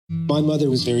My mother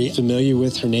was very familiar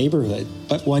with her neighborhood,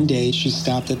 but one day she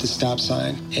stopped at the stop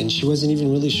sign and she wasn't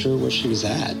even really sure where she was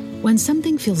at. When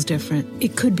something feels different,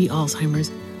 it could be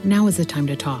Alzheimer's. Now is the time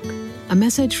to talk. A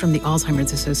message from the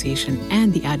Alzheimer's Association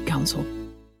and the Ad Council.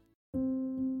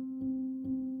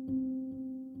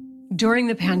 During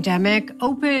the pandemic,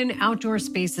 open outdoor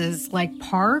spaces like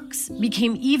parks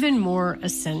became even more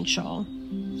essential.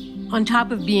 On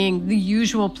top of being the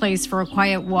usual place for a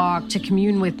quiet walk to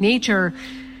commune with nature,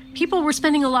 people were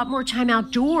spending a lot more time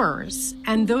outdoors,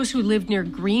 and those who lived near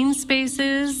green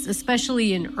spaces,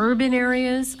 especially in urban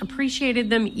areas, appreciated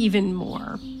them even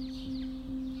more.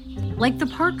 Like the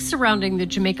parks surrounding the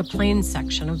Jamaica Plains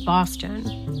section of Boston.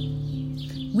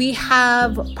 We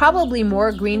have probably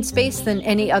more green space than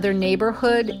any other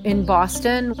neighborhood in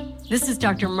Boston. This is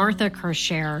Dr. Martha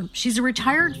Kersher. She's a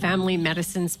retired family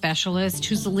medicine specialist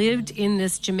who's lived in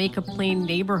this Jamaica Plain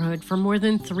neighborhood for more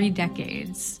than 3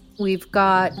 decades. We've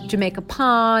got Jamaica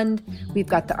Pond, we've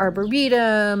got the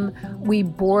Arboretum, we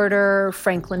border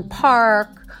Franklin Park,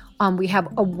 we have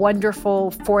a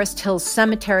wonderful Forest Hills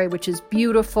Cemetery, which is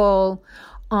beautiful.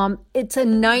 It's a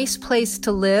nice place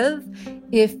to live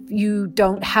if you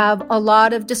don't have a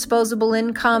lot of disposable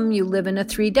income. You live in a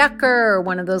 3-decker or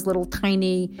one of those little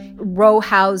tiny row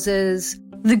houses.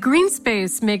 The green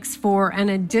space makes for an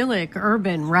idyllic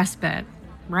urban respite,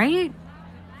 right?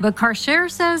 But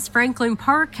Kersher says Franklin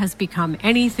Park has become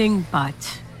anything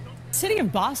but. City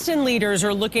of Boston leaders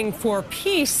are looking for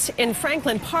peace in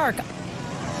Franklin Park.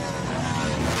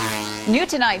 New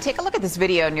tonight, take a look at this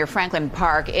video near Franklin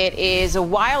Park. It is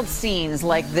wild scenes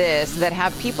like this that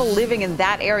have people living in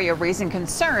that area raising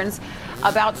concerns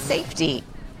about safety.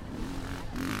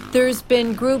 There's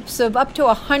been groups of up to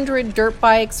 100 dirt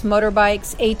bikes,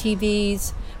 motorbikes,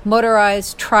 ATVs,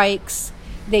 motorized trikes.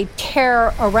 They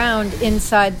tear around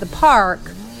inside the park,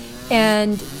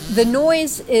 and the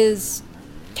noise is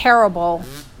terrible.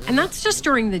 And that's just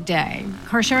during the day.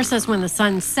 Kersher says when the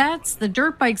sun sets, the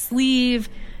dirt bikes leave,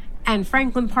 and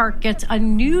Franklin Park gets a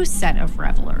new set of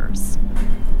revelers.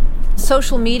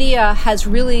 Social media has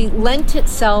really lent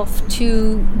itself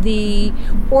to the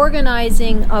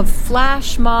organizing of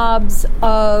flash mobs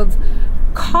of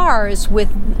cars with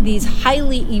these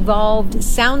highly evolved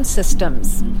sound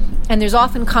systems. And there's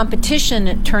often competition,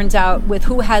 it turns out, with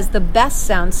who has the best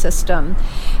sound system.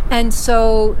 And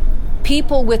so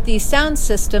people with these sound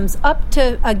systems, up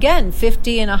to, again,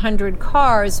 50 and 100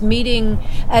 cars, meeting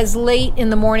as late in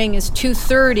the morning as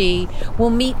 2:30, will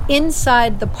meet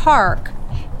inside the park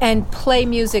and play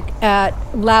music at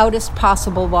loudest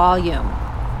possible volume.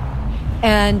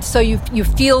 And so you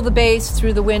feel the bass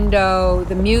through the window.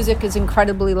 The music is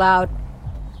incredibly loud.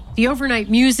 The overnight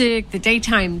music, the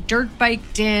daytime dirt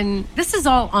bike din, this is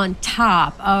all on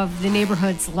top of the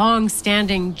neighborhood's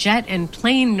long-standing jet and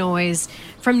plane noise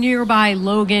from nearby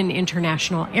Logan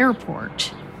International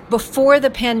Airport. Before the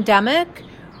pandemic,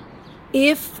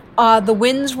 if the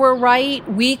winds were right,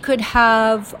 we could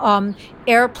have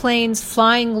airplanes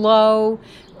flying low,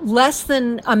 less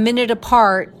than a minute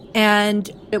apart,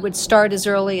 and it would start as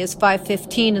early as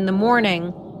 5:15 in the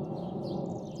morning.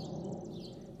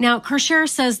 Now, Kersher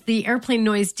says the airplane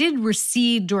noise did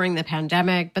recede during the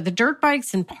pandemic, but the dirt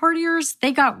bikes and partiers,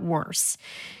 they got worse.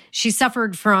 She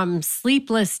suffered from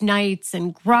sleepless nights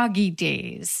and groggy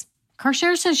days.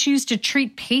 Kersher says she used to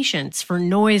treat patients for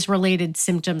noise-related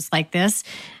symptoms like this,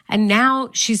 and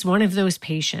now she's one of those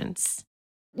patients.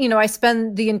 You know, I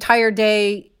spend the entire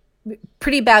day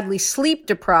pretty badly sleep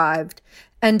deprived.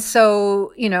 And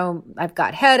so, you know, I've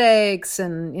got headaches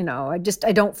and, you know, I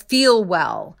don't feel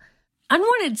well.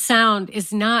 Unwanted sound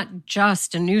is not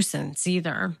just a nuisance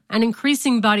either. An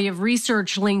increasing body of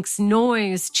research links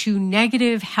noise to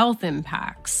negative health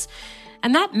impacts.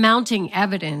 And that mounting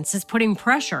evidence is putting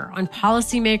pressure on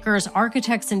policymakers,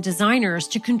 architects, and designers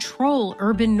to control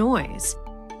urban noise.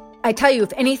 I tell you,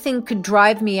 if anything could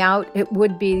drive me out, it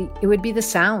would be the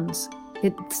sounds.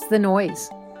 It's the noise.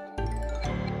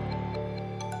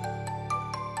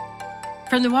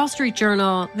 From the Wall Street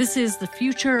Journal, this is The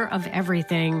Future of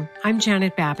Everything. I'm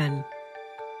Janet Babin.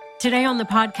 Today on the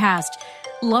podcast,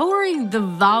 lowering the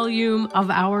volume of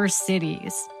our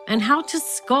cities and how to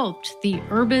sculpt the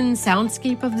urban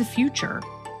soundscape of the future.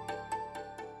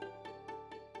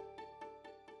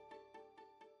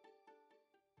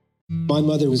 My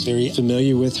mother was very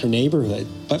familiar with her neighborhood,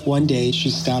 but one day she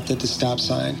stopped at the stop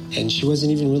sign and she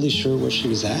wasn't even really sure where she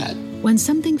was at. When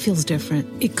something feels different,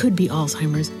 it could be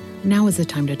Alzheimer's. Now is the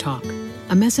time to talk.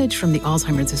 A message from the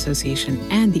Alzheimer's Association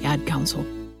and the Ad Council.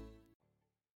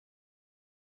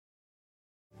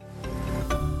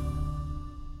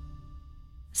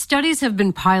 Studies have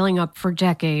been piling up for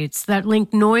decades that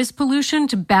link noise pollution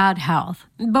to bad health.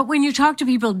 But when you talk to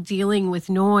people dealing with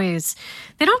noise,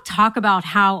 they don't talk about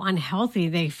how unhealthy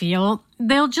they feel.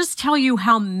 They'll just tell you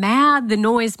how mad the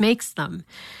noise makes them.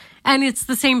 And it's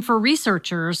the same for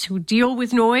researchers who deal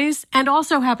with noise and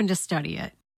also happen to study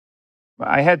it.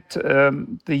 I had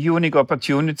the unique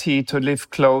opportunity to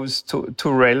live close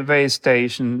to railway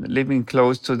station, living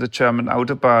close to the German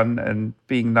Autobahn and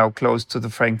being now close to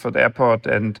the Frankfurt airport.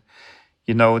 And,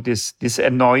 you know, this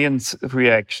annoyance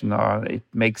reaction, it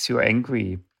makes you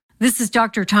angry. This is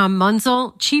Dr. Tom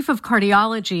Munzel, chief of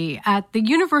cardiology at the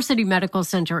University Medical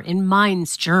Center in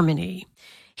Mainz, Germany.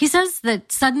 He says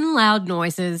that sudden loud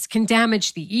noises can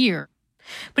damage the ear.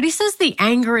 But he says the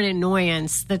anger and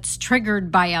annoyance that's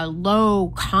triggered by a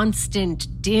low,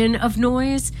 constant din of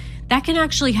noise, that can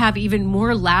actually have even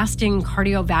more lasting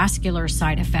cardiovascular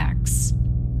side effects.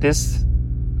 This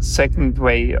second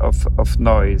way of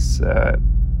noise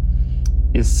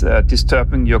is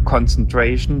disturbing your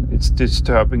concentration, it's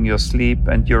disturbing your sleep,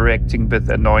 and you're reacting with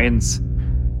annoyance.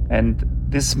 And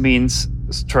this means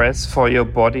stress for your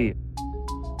body.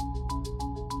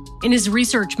 In his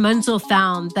research, Munzel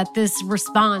found that this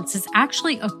response is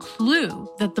actually a clue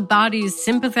that the body's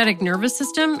sympathetic nervous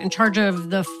system, in charge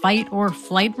of the fight or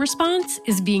flight response,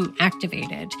 is being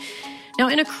activated. Now,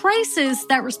 in a crisis,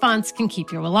 that response can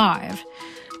keep you alive.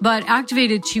 But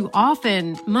activated too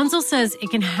often, Munzel says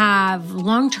it can have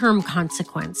long-term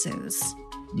consequences.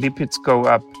 Lipids go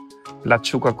up, blood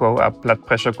sugar go up, blood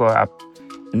pressure go up.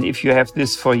 And if you have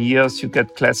this for years, you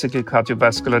get classical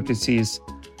cardiovascular disease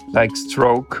like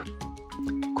stroke,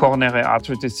 coronary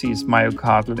artery disease,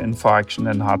 myocardial infarction,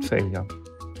 and heart failure.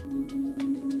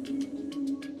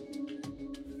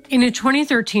 In a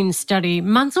 2013 study,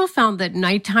 Munzel found that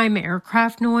nighttime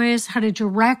aircraft noise had a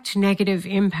direct negative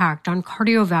impact on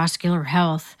cardiovascular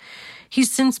health.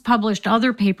 He's since published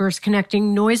other papers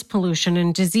connecting noise pollution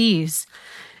and disease.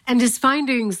 And his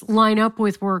findings line up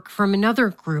with work from another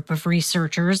group of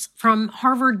researchers from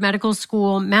Harvard Medical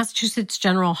School, Massachusetts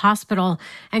General Hospital,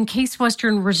 and Case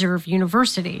Western Reserve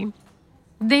University.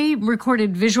 They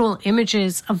recorded visual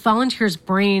images of volunteers'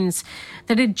 brains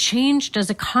that had changed as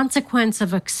a consequence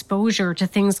of exposure to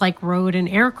things like road and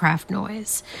aircraft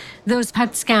noise. Those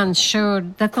PET scans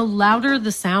showed that the louder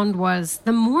the sound was,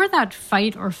 the more that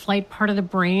fight or flight part of the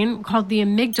brain, called the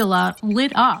amygdala,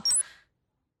 lit up.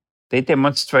 They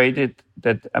demonstrated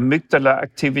that amygdala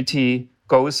activity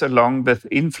goes along with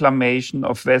inflammation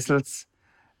of vessels,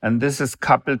 and this is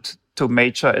coupled to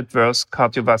major adverse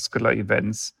cardiovascular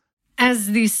events.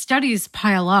 As these studies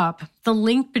pile up, the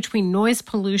link between noise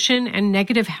pollution and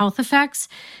negative health effects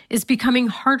is becoming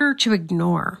harder to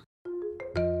ignore.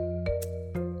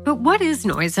 But what is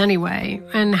noise anyway,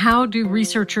 and how do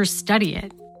researchers study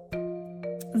it?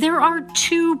 There are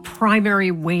two primary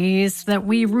ways that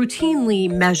we routinely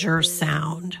measure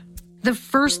sound. The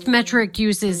first metric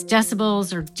uses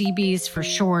decibels, or dBs for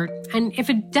short, and if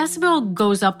a decibel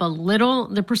goes up a little,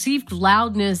 the perceived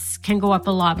loudness can go up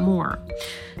a lot more.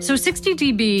 So 60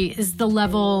 dB is the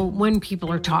level when people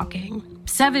are talking.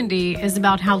 70 is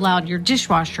about how loud your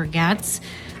dishwasher gets,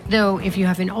 though if you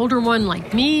have an older one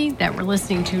like me that we're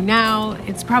listening to now,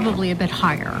 it's probably a bit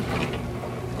higher.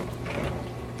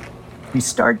 We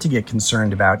start to get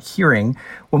concerned about hearing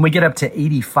when we get up to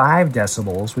 85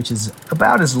 decibels, which is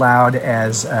about as loud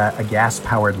as a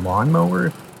gas-powered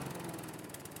lawnmower.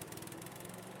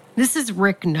 This is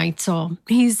Rick Neitzel.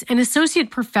 He's an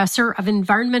associate professor of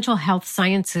environmental health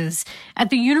sciences at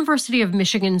the University of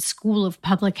Michigan School of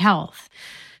Public Health.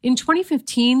 In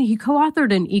 2015, he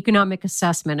co-authored an economic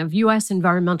assessment of U.S.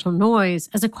 environmental noise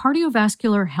as a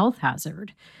cardiovascular health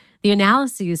hazard. The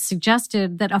analyses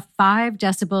suggested that a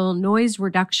 5-decibel noise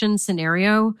reduction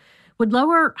scenario would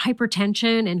lower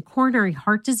hypertension and coronary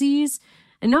heart disease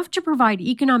enough to provide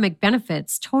economic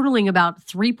benefits totaling about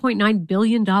 $3.9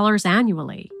 billion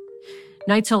annually.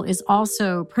 Neitzel is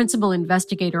also principal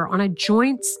investigator on a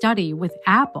joint study with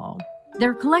Apple.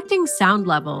 They're collecting sound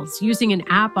levels using an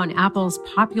app on Apple's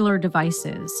popular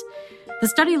devices. The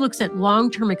study looks at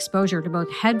long-term exposure to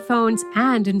both headphones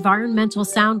and environmental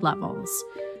sound levels.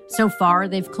 So far,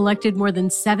 they've collected more than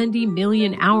 70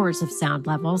 million hours of sound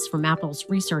levels from Apple's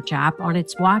research app on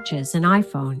its watches and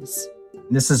iPhones.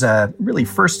 This is a really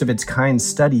first-of-its-kind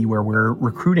study where we're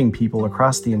recruiting people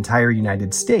across the entire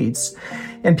United States.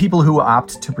 And people who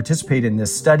opt to participate in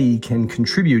this study can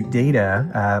contribute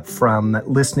data from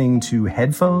listening to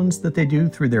headphones that they do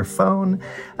through their phone.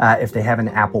 If they have an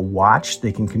Apple Watch,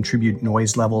 they can contribute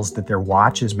noise levels that their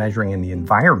watch is measuring in the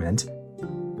environment.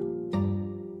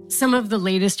 Some of the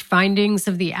latest findings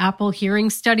of the Apple hearing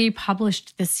study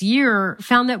published this year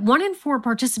found that 1 in 4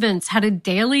 participants had a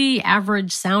daily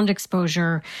average sound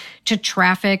exposure to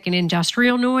traffic and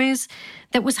industrial noise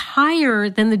that was higher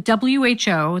than the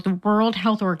WHO, the World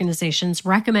Health Organization's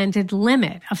recommended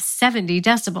limit of 70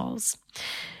 decibels.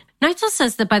 Neitzel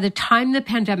says that by the time the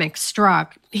pandemic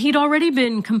struck, he'd already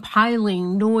been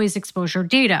compiling noise exposure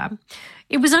data.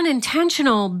 It was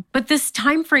unintentional, but this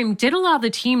time frame did allow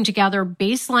the team to gather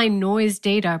baseline noise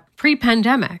data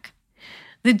pre-pandemic.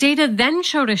 The data then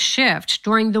showed a shift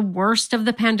during the worst of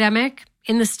the pandemic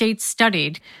in the states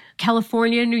studied: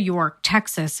 California, New York,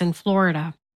 Texas, and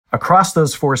Florida. Across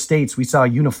those 4 states, we saw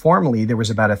uniformly there was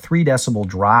about a 3 decibel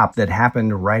drop that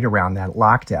happened right around that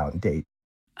lockdown date.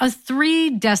 A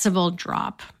 3 decibel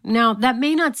drop. Now, that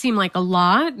may not seem like a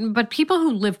lot, but people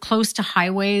who live close to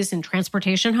highways and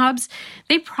transportation hubs,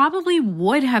 they probably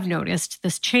would have noticed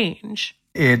this change.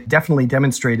 It definitely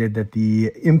demonstrated that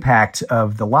the impact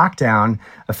of the lockdown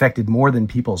affected more than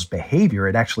people's behavior.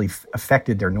 It actually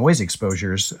affected their noise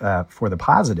exposures for the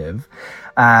positive.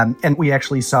 And we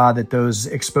actually saw that those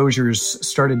exposures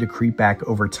started to creep back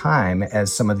over time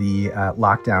as some of the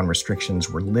lockdown restrictions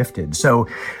were lifted. So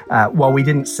while we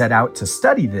didn't set out to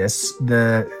study this,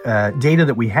 the data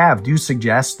that we have do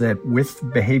suggest that with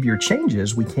behavior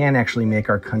changes, we can actually make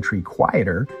our country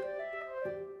quieter.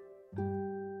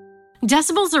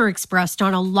 Decibels are expressed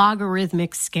on a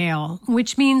logarithmic scale,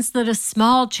 which means that a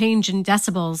small change in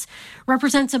decibels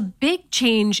represents a big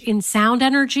change in sound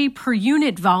energy per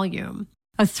unit volume.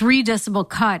 A 3 decibel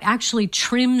cut actually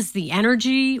trims the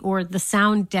energy or the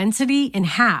sound density in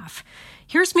half.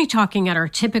 Here's me talking at our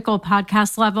typical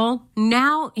podcast level.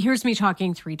 Now, here's me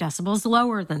talking 3 decibels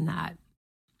lower than that.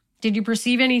 Did you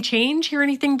perceive any change? Hear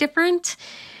anything different?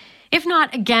 If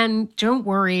not, again, don't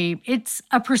worry. It's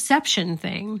a perception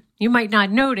thing. You might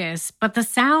not notice, but the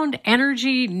sound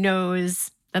energy knows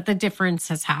that the difference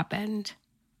has happened.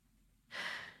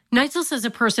 Neitzel says a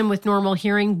person with normal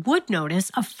hearing would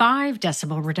notice a 5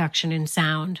 decibel reduction in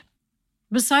sound.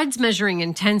 Besides measuring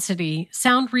intensity,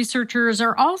 sound researchers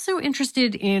are also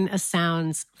interested in a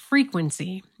sound's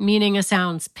frequency, meaning a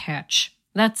sound's pitch.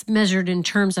 That's measured in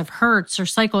terms of hertz or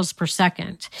cycles per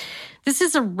second. This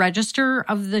is a register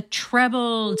of the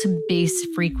treble to bass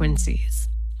frequencies,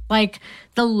 like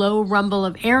the low rumble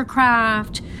of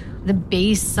aircraft, the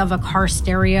bass of a car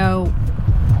stereo,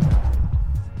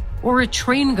 or a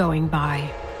train going by.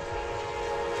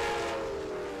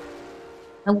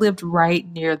 I lived right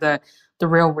near the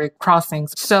railway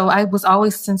crossings. So I was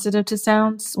always sensitive to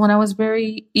sounds when I was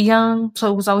very young.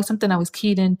 So it was always something I was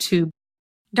keyed into.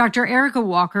 Dr. Erica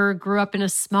Walker grew up in a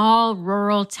small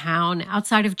rural town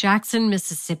outside of Jackson,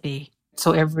 Mississippi.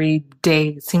 So every day,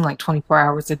 it seemed like 24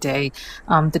 hours a day,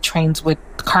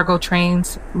 cargo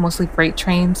trains, mostly freight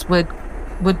trains, would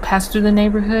pass through the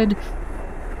neighborhood.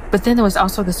 But then there was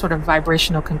also this sort of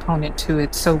vibrational component to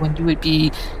it. So when you would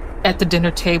be at the dinner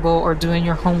table or doing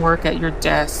your homework at your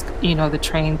desk, the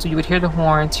trains, you would hear the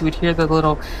horns, you would hear the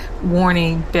little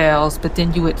warning bells, but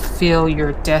then you would feel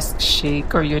your desk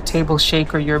shake or your table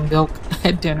shake or your milk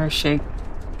at dinner shake.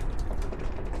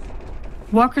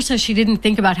 Walker says she didn't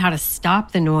think about how to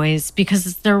stop the noise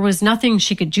because there was nothing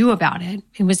she could do about it.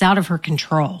 It was out of her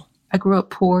control. I grew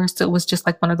up poor, so it was just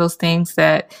like one of those things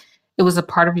that it was a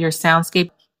part of your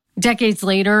soundscape. Decades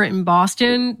later in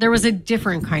Boston, there was a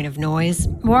different kind of noise.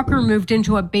 Walker moved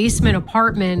into a basement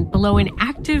apartment below an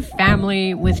active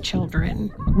family with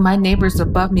children. My neighbors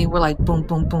above me were like boom,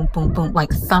 boom, boom, boom, boom,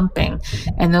 like thumping.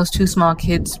 And those 2 small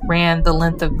kids ran the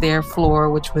length of their floor,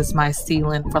 which was my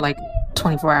ceiling, for like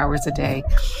 24 hours a day.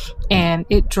 And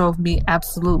it drove me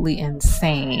absolutely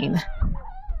insane.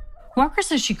 Walker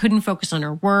says she couldn't focus on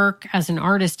her work as an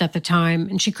artist at the time,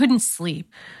 and she couldn't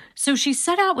sleep. So she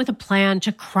set out with a plan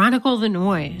to chronicle the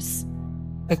noise.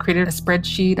 I created a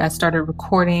spreadsheet. I started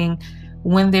recording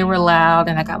when they were loud,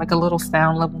 and I got like a little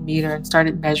sound level meter and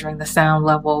started measuring the sound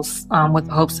levels with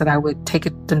the hopes that I would take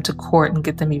them to court and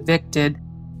get them evicted.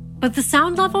 But the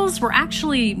sound levels were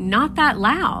actually not that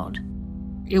loud.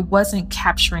 It wasn't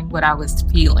capturing what I was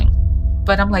feeling.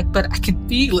 But I'm like, but I can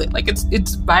feel it. Like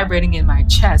it's vibrating in my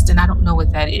chest, and I don't know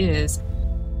what that is.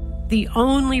 The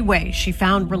only way she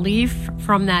found relief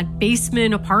from that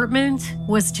basement apartment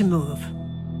was to move.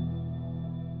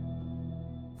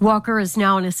 Walker is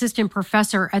now an assistant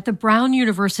professor at the Brown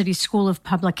University School of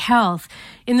Public Health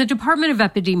in the Department of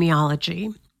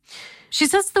Epidemiology. She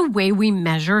says the way we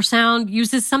measure sound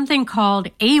uses something called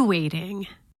A-weighting.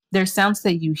 There's sounds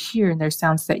that you hear and there's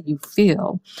sounds that you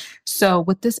feel. So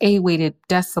with this A-weighted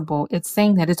decibel, it's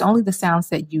saying that it's only the sounds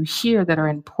that you hear that are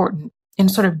important and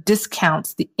sort of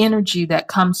discounts the energy that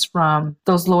comes from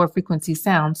those lower frequency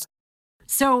sounds.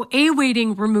 So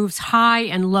A-weighting removes high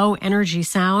and low energy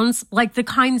sounds, like the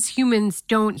kinds humans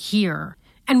don't hear.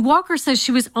 And Walker says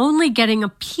she was only getting a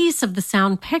piece of the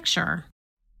sound picture.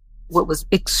 What was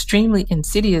extremely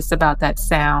insidious about that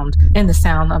sound and the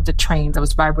sound of the trains that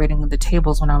was vibrating on the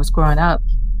tables when I was growing up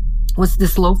was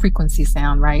this low frequency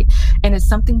sound, right? And it's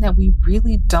something that we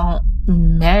really don't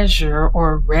measure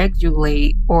or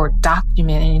regulate or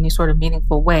document in any sort of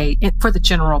meaningful way for the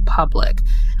general public.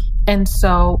 And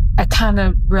so I kind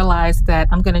of realized that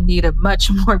I'm going to need a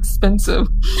much more expensive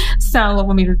sound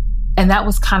level meter. And that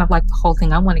was kind of like the whole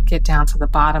thing. I want to get down to the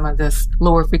bottom of this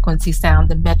lower frequency sound,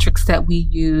 the metrics that we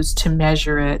use to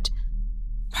measure it.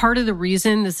 Part of the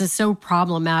reason this is so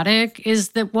problematic is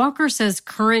that Walker says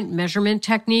current measurement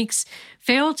techniques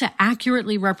fail to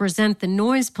accurately represent the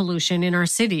noise pollution in our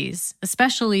cities,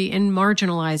 especially in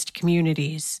marginalized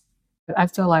communities. I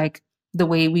feel like the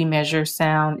way we measure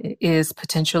sound is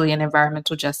potentially an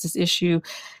environmental justice issue,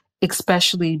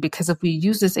 especially because if we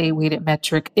use this A-weighted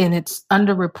metric and it's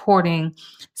underreporting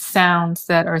sounds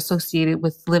that are associated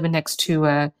with living next to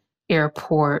a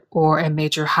airport or a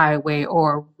major highway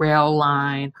or a rail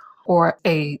line or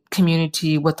a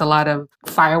community with a lot of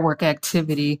firework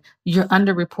activity, you're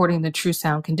underreporting the true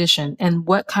sound condition. And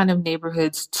what kind of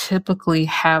neighborhoods typically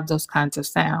have those kinds of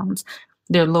sounds?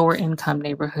 They're lower income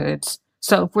neighborhoods.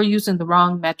 So if we're using the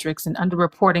wrong metrics and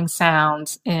underreporting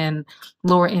sounds in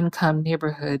lower income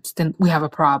neighborhoods, then we have a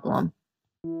problem.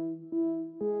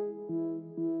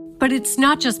 But it's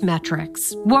not just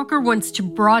metrics. Walker wants to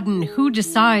broaden who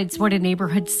decides what a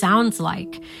neighborhood sounds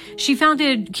like. She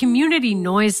founded Community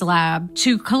Noise Lab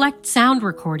to collect sound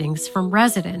recordings from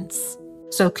residents.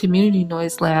 So Community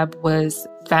Noise Lab was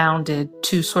founded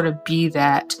to sort of be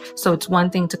that. So it's one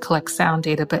thing to collect sound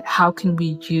data, but how can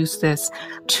we use this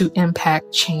to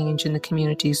impact change in the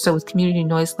community? So with Community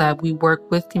Noise Lab, we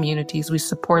work with communities, we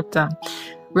support them.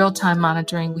 Real-time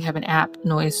monitoring, we have an app,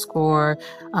 Noise Score.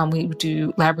 We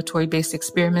do laboratory-based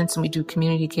experiments and we do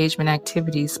community engagement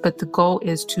activities. But the goal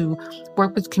is to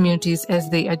work with communities as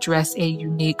they address a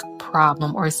unique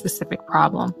problem or a specific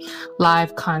problem.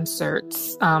 Live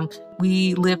concerts.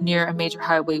 We live near a major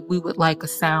highway. We would like a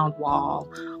sound wall.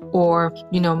 Or,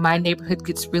 my neighborhood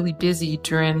gets really busy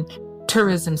during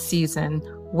tourism season.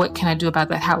 What can I do about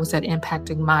that? How is that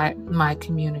impacting my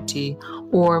community?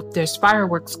 Or if there's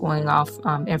fireworks going off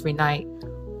every night,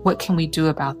 what can we do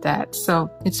about that?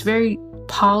 So it's very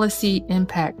policy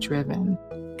impact driven.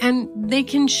 And they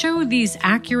can show these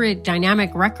accurate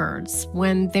dynamic records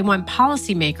when they want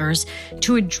policymakers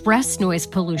to address noise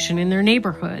pollution in their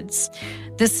neighborhoods.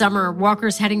 This summer,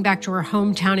 Walker's heading back to her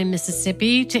hometown in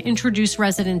Mississippi to introduce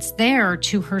residents there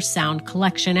to her sound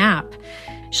collection app.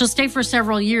 She'll stay for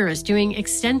several years doing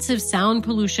extensive sound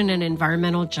pollution and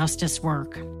environmental justice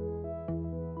work.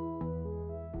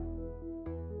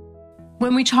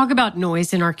 When we talk about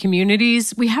noise in our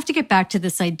communities, we have to get back to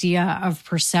this idea of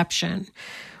perception.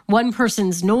 One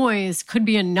person's noise could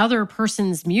be another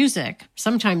person's music,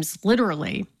 sometimes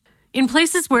literally. In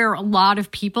places where a lot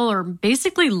of people are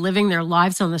basically living their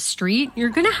lives on the street, you're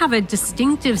going to have a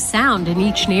distinctive sound in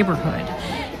each neighborhood.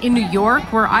 In New York,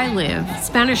 where I live,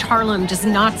 Spanish Harlem does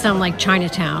not sound like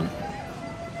Chinatown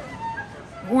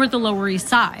or the Lower East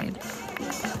Side.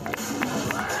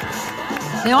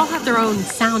 They all have their own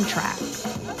soundtrack.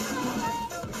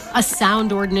 A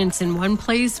sound ordinance in one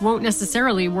place won't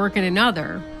necessarily work in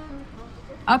another.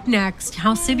 Up next,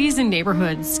 how cities and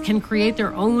neighborhoods can create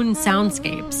their own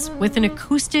soundscapes with an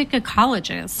acoustic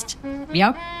ecologist.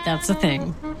 Yep, that's a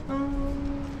thing.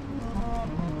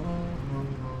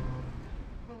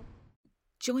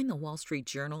 Join the Wall Street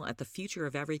Journal at the Future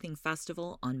of Everything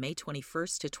Festival on May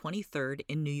 21st to 23rd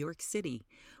in New York City,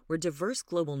 where diverse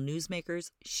global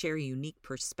newsmakers share unique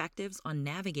perspectives on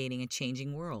navigating a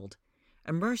changing world.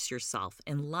 Immerse yourself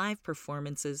in live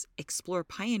performances, explore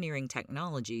pioneering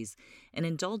technologies, and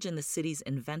indulge in the city's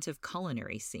inventive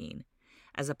culinary scene.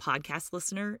 As a podcast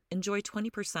listener, enjoy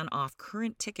 20% off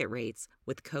current ticket rates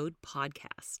with code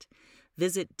PODCAST.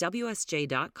 Visit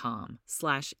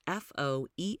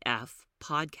WSJ.com/FOEF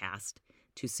podcast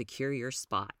to secure your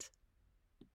spot.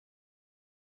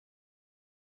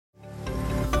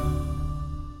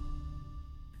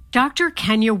 Dr.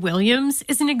 Kenya Williams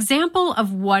is an example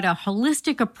of what a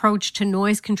holistic approach to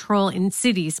noise control in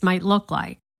cities might look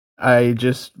like. I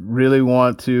just really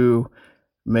want to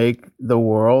make the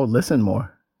world listen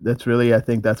more. I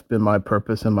think that's been my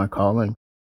purpose and my calling.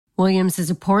 Williams is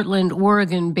a Portland,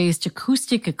 Oregon-based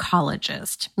acoustic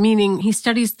ecologist, meaning he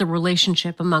studies the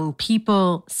relationship among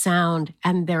people, sound,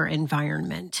 and their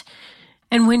environment.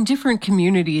 And when different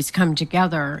communities come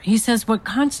together, he says what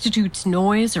constitutes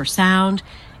noise or sound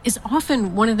is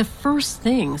often one of the first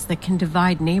things that can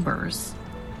divide neighbors.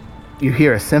 You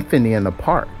hear a symphony in the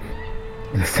park,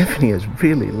 and the symphony is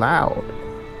really loud,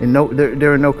 and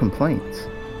there are no complaints,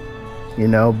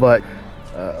 but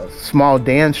a small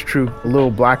dance troupe,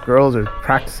 little black girls are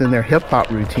practicing their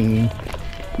hip-hop routine,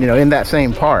 in that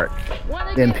same park.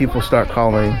 Then people start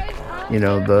calling,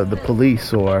 the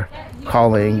police, or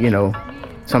calling,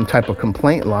 some type of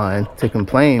complaint line to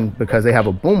complain because they have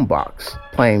a boombox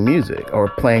playing music, or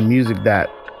playing music that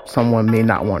someone may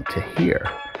not want to hear.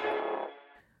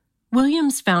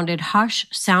 Williams founded Hush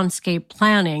Soundscape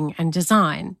Planning and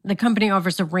Design. The company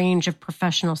offers a range of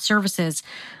professional services,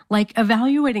 like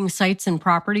evaluating sites and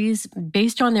properties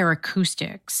based on their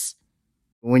acoustics.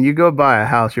 When you go by a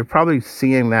house, you're probably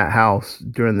seeing that house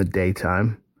during the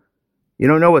daytime. You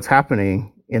don't know what's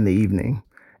happening in the evening.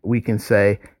 We can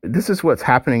say, this is what's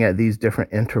happening at these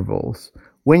different intervals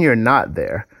when you're not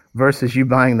there, versus you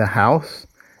buying the house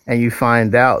and you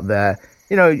find out that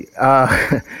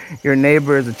your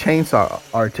neighbor is a chainsaw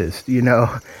artist,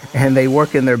 and they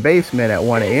work in their basement at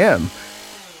 1 a.m.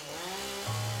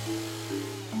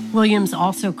 Williams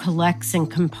also collects and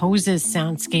composes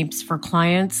soundscapes for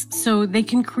clients so they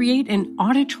can create an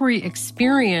auditory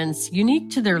experience unique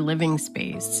to their living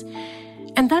space.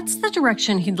 And that's the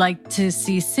direction he'd like to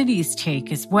see cities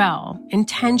take as well,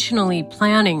 intentionally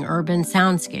planning urban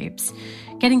soundscapes,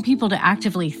 getting people to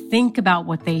actively think about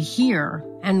what they hear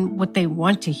and what they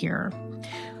want to hear.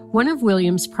 One of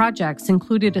Williams' projects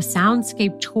included a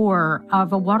soundscape tour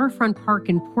of a waterfront park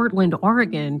in Portland,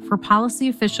 Oregon, for policy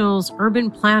officials,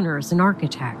 urban planners, and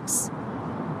architects.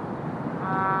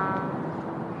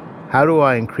 How do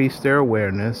I increase their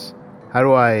awareness? How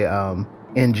do I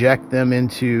inject them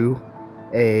into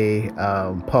a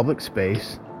public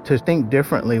space to think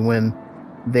differently when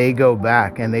they go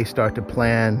back and they start to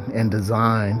plan and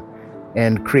design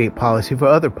and create policy for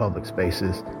other public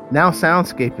spaces? Now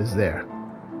soundscape is there.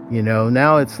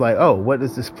 Now it's like, oh, what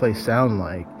does this place sound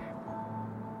like?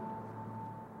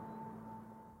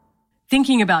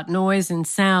 Thinking about noise and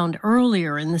sound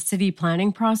earlier in the city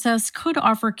planning process could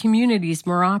offer communities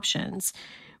more options.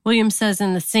 Williams says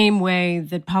in the same way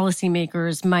that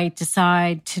policymakers might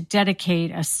decide to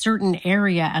dedicate a certain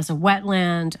area as a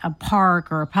wetland, a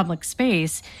park, or a public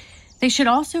space, they should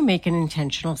also make an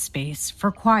intentional space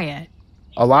for quiet.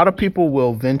 A lot of people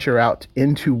will venture out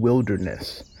into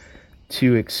wilderness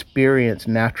to experience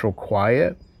natural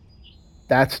quiet.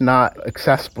 That's not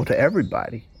accessible to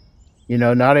everybody.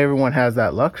 Not everyone has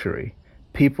that luxury.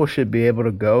 People should be able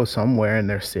to go somewhere in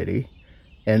their city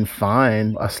and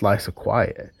find a slice of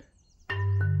quiet.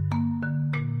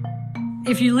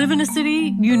 If you live in a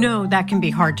city, that can be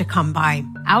hard to come by,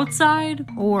 outside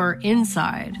or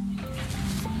inside.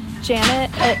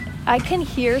 Janet, I can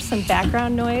hear some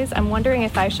background noise. I'm wondering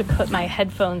if I should put my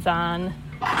headphones on.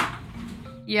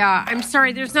 Yeah, I'm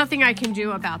sorry. There's nothing I can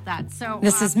do about that. So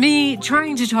this is me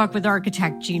trying to talk with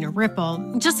architect Gina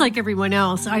Ripple. Just like everyone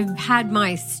else, I've had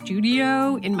my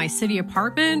studio in my city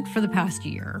apartment for the past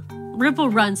year. Ripple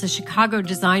runs a Chicago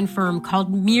design firm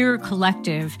called Mirror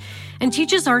Collective and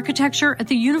teaches architecture at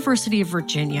the University of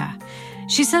Virginia.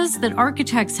 She says that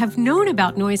architects have known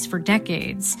about noise for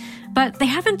decades, but they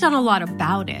haven't done a lot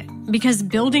about it because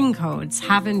building codes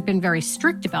haven't been very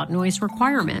strict about noise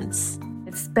requirements.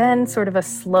 It's been sort of a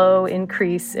slow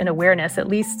increase in awareness, at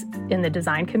least in the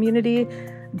design community.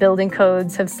 Building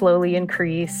codes have slowly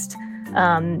increased.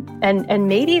 And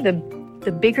maybe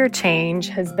the bigger change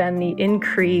has been the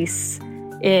increase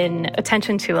in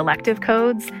attention to elective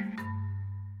codes.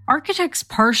 Architects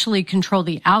partially control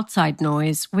the outside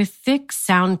noise with thick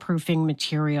soundproofing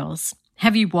materials,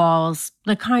 heavy walls,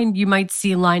 the kind you might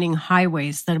see lining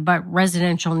highways that abut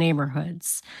residential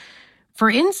neighborhoods. For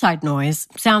inside noise,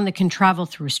 sound that can travel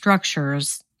through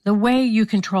structures, the way you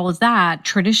control that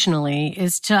traditionally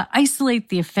is to isolate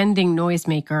the offending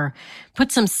noisemaker,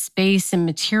 put some space and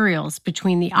materials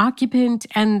between the occupant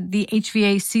and the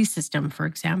HVAC system, for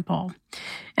example.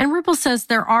 And Ripple says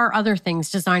there are other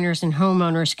things designers and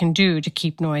homeowners can do to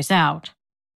keep noise out.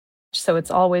 So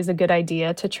it's always a good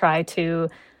idea to try to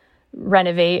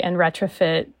renovate and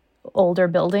retrofit older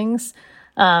buildings.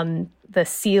 The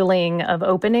sealing of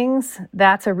openings,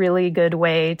 that's a really good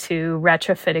way to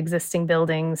retrofit existing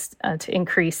buildings to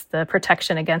increase the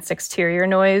protection against exterior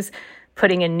noise,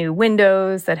 putting in new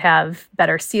windows that have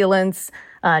better sealants,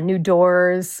 new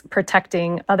doors,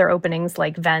 protecting other openings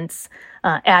like vents,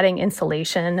 adding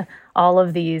insulation. All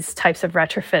of these types of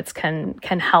retrofits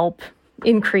can help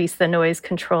increase the noise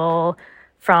control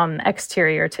from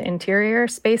exterior to interior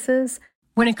spaces.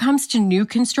 When it comes to new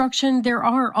construction, there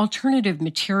are alternative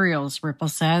materials, Ripple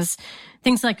says.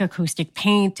 Things like acoustic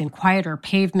paint and quieter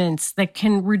pavements that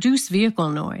can reduce vehicle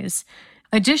noise.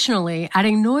 Additionally,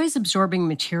 adding noise-absorbing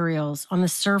materials on the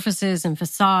surfaces and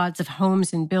facades of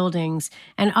homes and buildings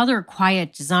and other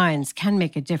quiet designs can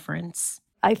make a difference.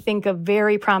 I think a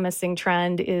very promising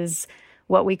trend is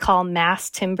what we call mass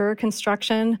timber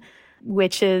construction,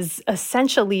 which is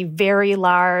essentially very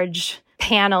large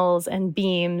panels and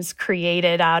beams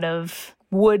created out of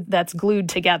wood that's glued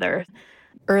together.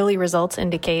 Early results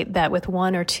indicate that with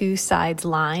one or two sides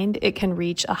lined, it can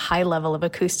reach a high level of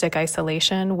acoustic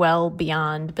isolation well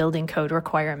beyond building code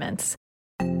requirements.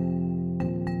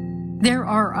 There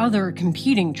are other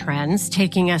competing trends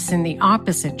taking us in the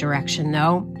opposite direction,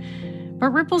 though. But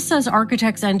Ripple says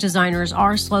architects and designers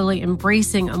are slowly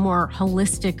embracing a more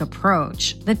holistic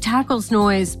approach that tackles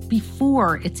noise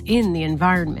before it's in the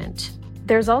environment.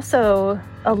 There's also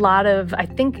a lot of, I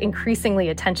think, increasingly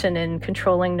attention in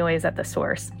controlling noise at the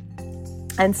source.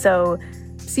 And so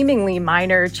seemingly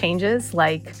minor changes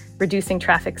like reducing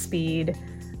traffic speed,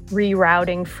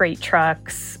 rerouting freight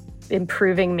trucks,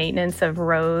 improving maintenance of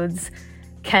roads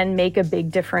can make a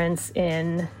big difference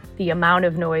in the amount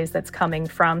of noise that's coming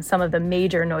from some of the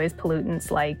major noise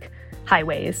pollutants like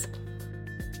highways.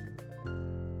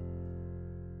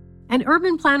 And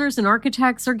urban planners and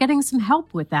architects are getting some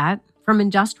help with that from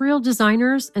industrial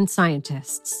designers and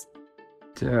scientists.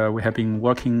 We have been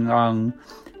working on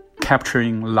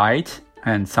capturing light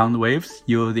and sound waves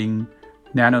using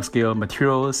nanoscale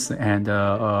materials and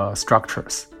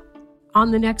structures. On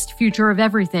the next Future of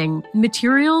Everything,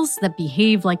 materials that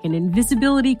behave like an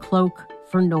invisibility cloak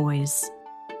for noise.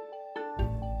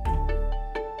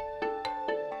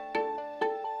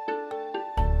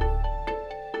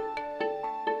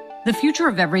 The Future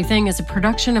of Everything is a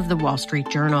production of The Wall Street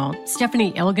Journal.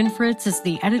 Stephanie Ilgenfritz is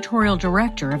the editorial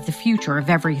director of The Future of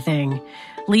Everything.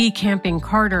 Lee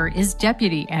Camping-Carter is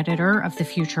deputy editor of The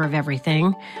Future of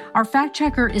Everything. Our fact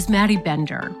checker is Maddie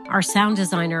Bender. Our sound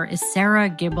designer is Sarah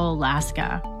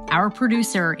Gibble-Laska. Our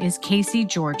producer is Casey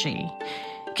Georgie.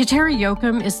 Kateri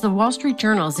Jochum is The Wall Street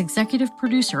Journal's executive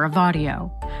producer of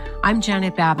audio. I'm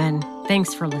Janet Babin.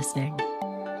 Thanks for listening.